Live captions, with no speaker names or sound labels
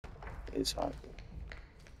It's like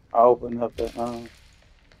I open up the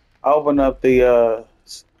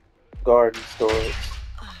garden storage.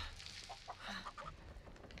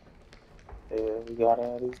 Yeah, we gotta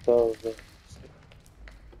have these doors there.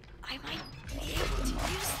 I might be able to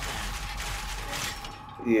use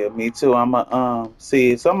that. Yeah, me too. I'ma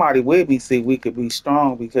see if somebody with me. See, we could be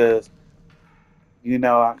strong because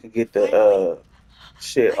I can get the Finally,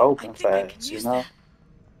 shit I open think I can fast. use that.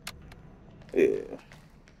 Yeah.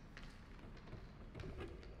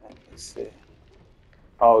 Let me see.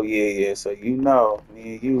 Oh yeah, yeah. So me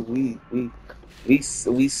and you, we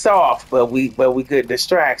soft, but we good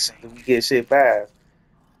distraction. We get shit fast.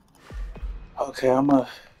 Okay, I'ma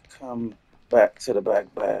come back to the back.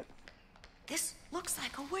 This looks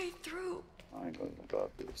like a way through. I ain't gonna even go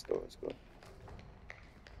through the stores. Go.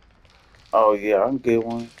 Oh yeah, I can get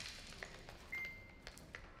one.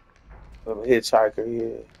 Of a hitchhiker,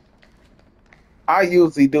 yeah. I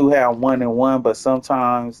usually do have one and one, but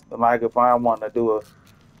sometimes, like if I want to do a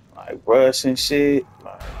like rush and shit,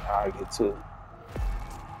 like I get two.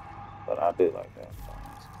 But I do like that. Okay,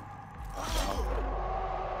 I'm Oh,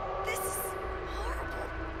 coming. this is horrible.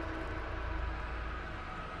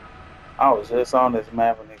 I was just on this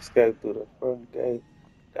map and escaped through the front gate.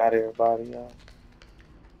 Got everybody out.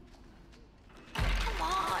 Come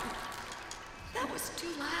on. That was too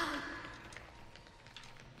loud.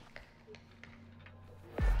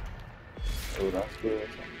 Ooh, that's good.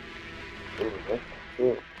 Ooh, that's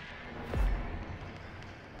good.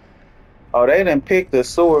 Oh, they didn't pick the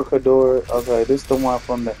sewer corridor. Okay, this the one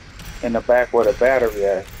from the in the back where the battery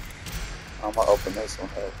at. I'm gonna open this one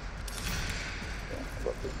up. Then I'm gonna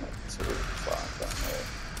go through number two before I come there.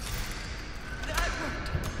 That worked.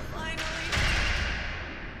 Finally.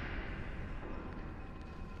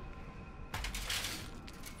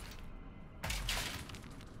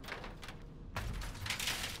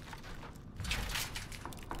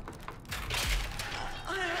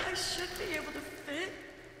 I should be able to fit.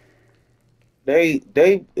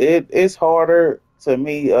 It's harder to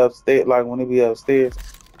me upstairs, like when it be upstairs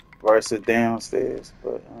versus downstairs.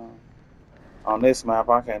 But on this map,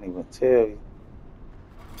 I can't even tell you.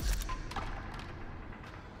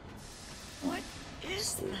 What Let's is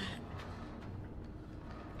see. that?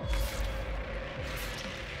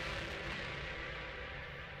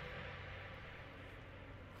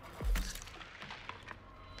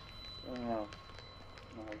 Damn, not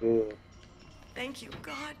good. Thank you,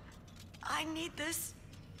 God. I need this.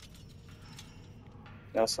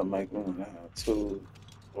 That's what make me want to have two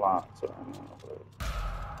blocks right now.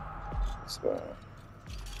 But this guy,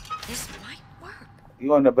 This might work.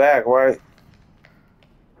 you in the back, right?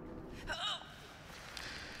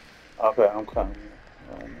 Okay, I'm coming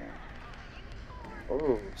right now.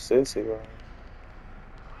 Oh, sissy, right?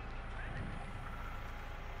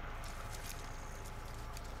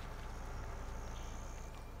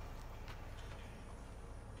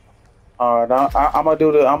 All right, I'm gonna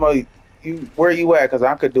do the. I'm gonna you. Where you at? Cause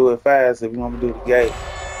I could do it fast if you want me to do the gate.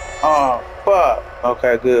 Oh fuck.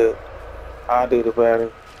 Okay, good. I'll do the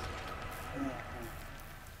battery.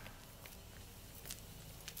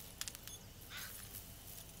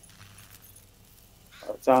 By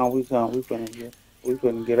the time we come, we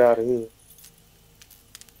finna get out of here.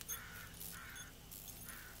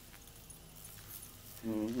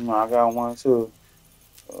 I got one too.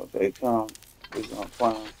 So if they come, we gonna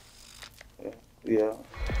find. Yeah, yeah.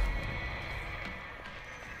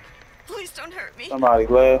 Please don't hurt me. Somebody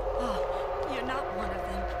left. Oh, you're not one of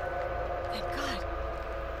them. Thank God.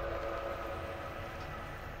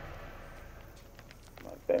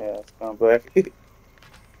 Like they ass come back.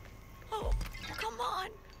 Oh, come on.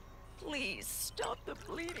 Please stop the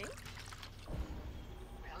bleeding.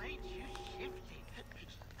 Well, ain't you shifty?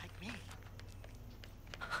 Like me.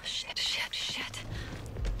 Oh, shit.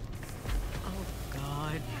 Oh,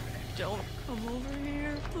 God. Don't come over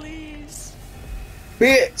here, please.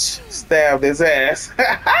 Bitch! Stabbed his ass.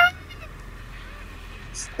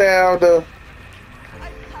 Stabbed her. Go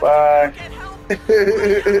Bye. get help. That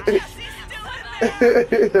Jesse's still in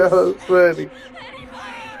there. was funny.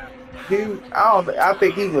 Anybody? I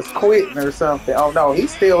think he was quitting or something. Oh no,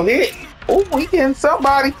 he's still hitting. Oh, he getting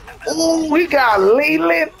somebody. Oh, we got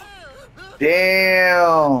Leland.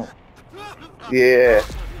 Damn. Yeah.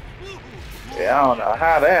 Yeah, I don't know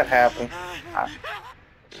how that happened. I,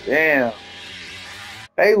 damn.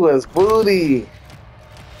 They was booty.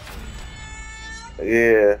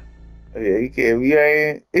 Yeah. Yeah, you can't. If you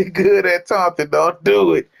ain't good at taunting, don't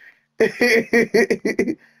do it.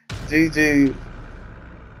 GG.